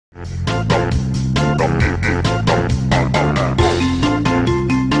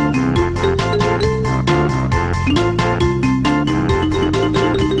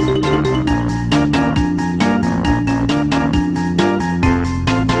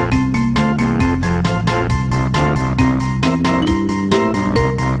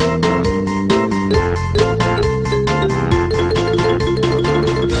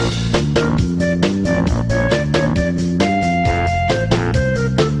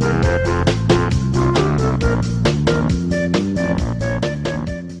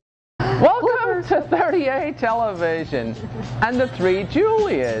Television and the three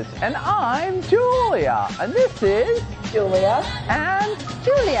Julias, and I'm Julia, and this is Julia and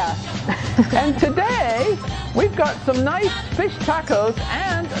Julia. And today we've got some nice fish tacos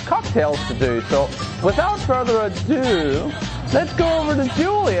and cocktails to do. So without further ado, let's go over to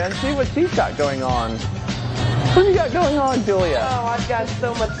Julia and see what she's got going on. What do you got going on, Julia? Oh, I've got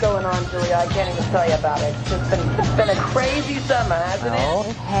so much going on, Julia. I can't even tell you about it. It's been a crazy summer, hasn't it?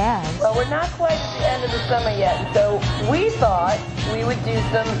 It has. Well, we're not quite at the end of the summer yet, and so we thought we would do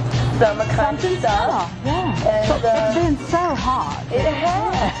some summer kind of stuff. Yeah. And, it's been so hot. It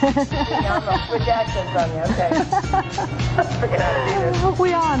has. I'm going to switch accents on you, okay? I forget how to do this.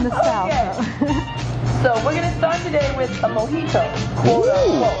 We are in the South. Okay. So we're going to start today with a mojito, quote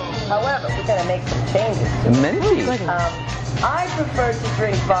unquote. However, we're going to make some changes to it. Minty. I prefer to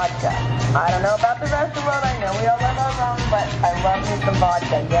drink vodka. I don't know about the rest of the world. I know we all love our rum, but I love me some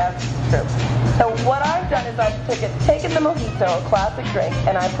vodka. Yes, true. So what I've done is I've taken the mojito, a classic drink,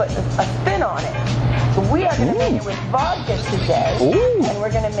 and I put a spin on it. So we are going to make it with vodka today, and we're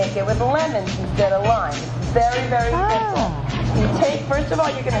going to make it with lemons instead of lime. It's very, very simple. First of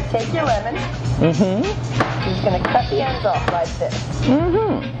all, you're going to take your lemon. You're just going to cut the ends off like this.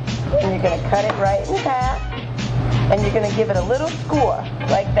 And you're going to cut it right in half. And you're going to give it a little score,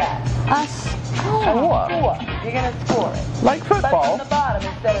 like that. A score? You're going to score it. Like football? But from the bottom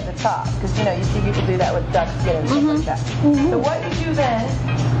instead of the top. Because, you know, you see people do that with duck skin and stuff like that. So what you do then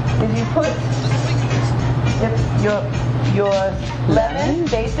is you put your lemon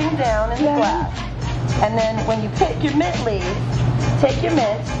facing down in the glass. And then when you pick your mint leaves, take your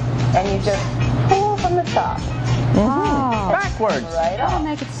mint and you just pour from the top. Backwards. Right off. That'll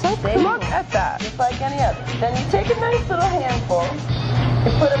make it so cool. Look at that. Just like any other. Then you take a nice little handful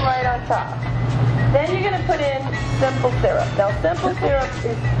and put them right on top. Then you're going to put in simple syrup. Now, simple syrup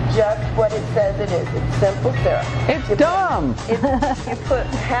is just what it says it is. It's simple syrup. It's dumb. You put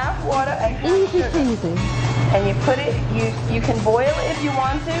half water and half sugar. Easy. And you put it, you can boil it if you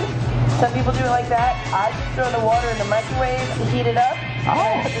want to. Some people do it like that. I just throw the water in the microwave to heat it up. And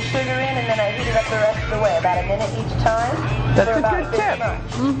I put the sugar in, and then I heat it up the rest of the way, about a minute each time. That's a good tip.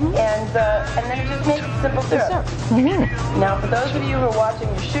 And then it just makes simple syrup. Now, for those of you who are watching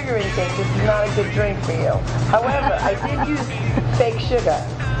your sugar intake, this is not a good drink for you. However, I did use fake sugar.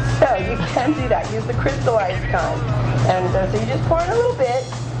 So you can do that. Use the crystallized kind. And so you just pour in a little bit.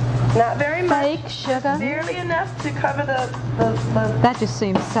 Not very much. Fake sugar? Barely enough to cover the That just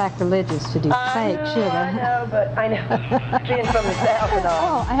seems sacrilegious to do fake sugar. I know. Being from the South and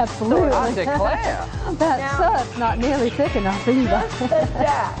all. Oh, absolutely. I declare. That sup's not nearly thick enough either.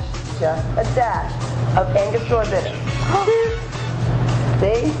 Just a dash of Angostura bitters.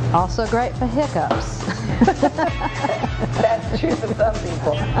 See? Also great for hiccups. That's true for some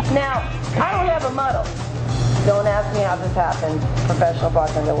people. Now, I don't have a muddle. Don't ask me how this happened, professional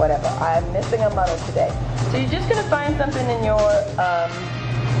bartender, whatever. I'm missing a muddle today. So you're just going to find something in your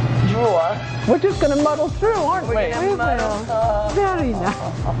drawer. We're just going to muddle through, aren't we? We're going to muddle. Very nice.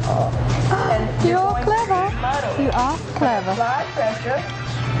 And You're clever. You are clever. Apply pressure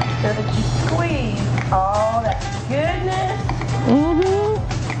so that you squeeze all that goodness.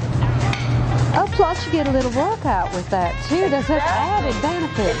 Oh, plus you get a little workout with that too. There's such added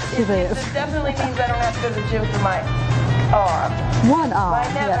benefits to this. It definitely means I don't have to go to the gym for my arm. One arm. I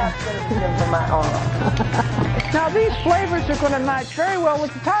never have to go to the gym for my arm. Now these flavors are going to match very well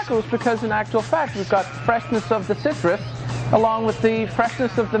with the tacos because in actual fact we've got the freshness of the citrus along with the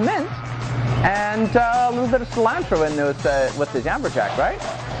freshness of the mint and a little bit of cilantro in those with the amberjack, right?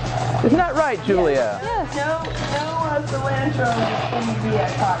 Isn't that right, Julia? Yes. No cilantro in the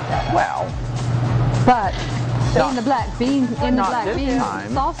cocktail. Well. But in the black bean,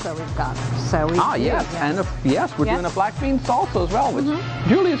 time. salsa we've got. So we yes, and yes, we're doing a black bean salsa as well, which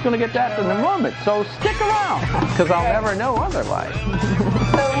Julia's going to get that in a moment. So stick around, because I'll never know otherwise.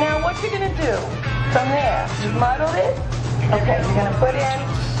 So now what you're going to do from there? You've muddled it. Okay, you're going to put in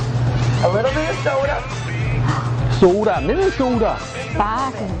a little bit of soda. Soda, mineral soda.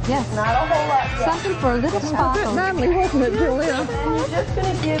 Sparkling, yes. Not a whole lot yet. Something for a little A bit sparkle. manly, wasn't it, Julia? And you're just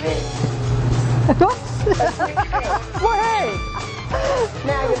going to give it a quick shake. Well, hey,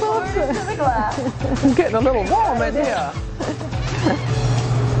 Now you pour it into the glass. I'm getting a little warm in here.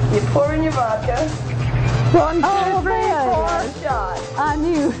 You pour in your vodka. 1, 2, Oh, 3, there it 4. is. Shot. I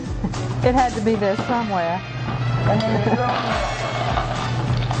knew it had to be there somewhere. And then you throw in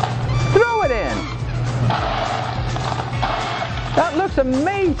Throw it in. That looks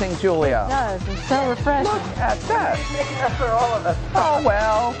amazing, Julia. It does. It's so refreshing. Look at that. He's making up for all of us. Oh,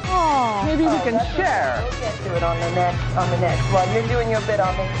 well, Oh, maybe we can That's share. okay. We'll get to it on the next. While you're doing your bit,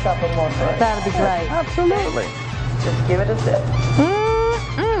 I'll make a couple more for you. that'd be great. Absolutely. Just give it a sip.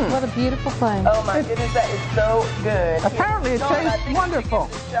 What a beautiful thing. Oh my goodness, that is so good. Apparently it Dawn, I tastes think wonderful.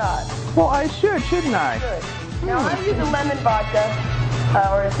 you should give it a shot. Well, I should, shouldn't I? Good. Now I use a lemon vodka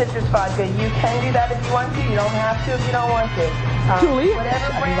or a citrus vodka. You can do that if you want to. You don't have to if you don't want to. Julie,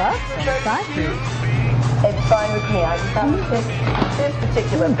 Whatever I brand love you prefer to thank you. choose, it's fine with me. I just have to pick this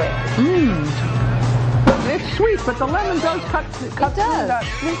particular brand. It's sweet, but the lemon does cut through does. that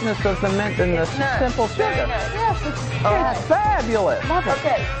sweetness of the mint and the It's nice. simple Very sugar. nice. Yes, it's It's fabulous. love it.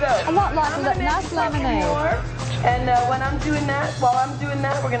 Okay, so A lot like I'm gonna make nice a couple lemonade. more, and when I'm doing that, while I'm doing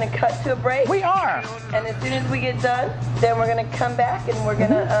that, we're gonna cut to a break. We are. And as soon as we get done, then we're gonna come back and we're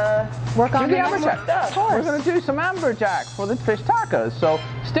gonna Work Do on the your next amberjack. stuff. Of course. We're going to do some amberjack for the fish tacos. So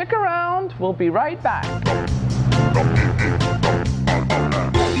stick around. We'll be right back.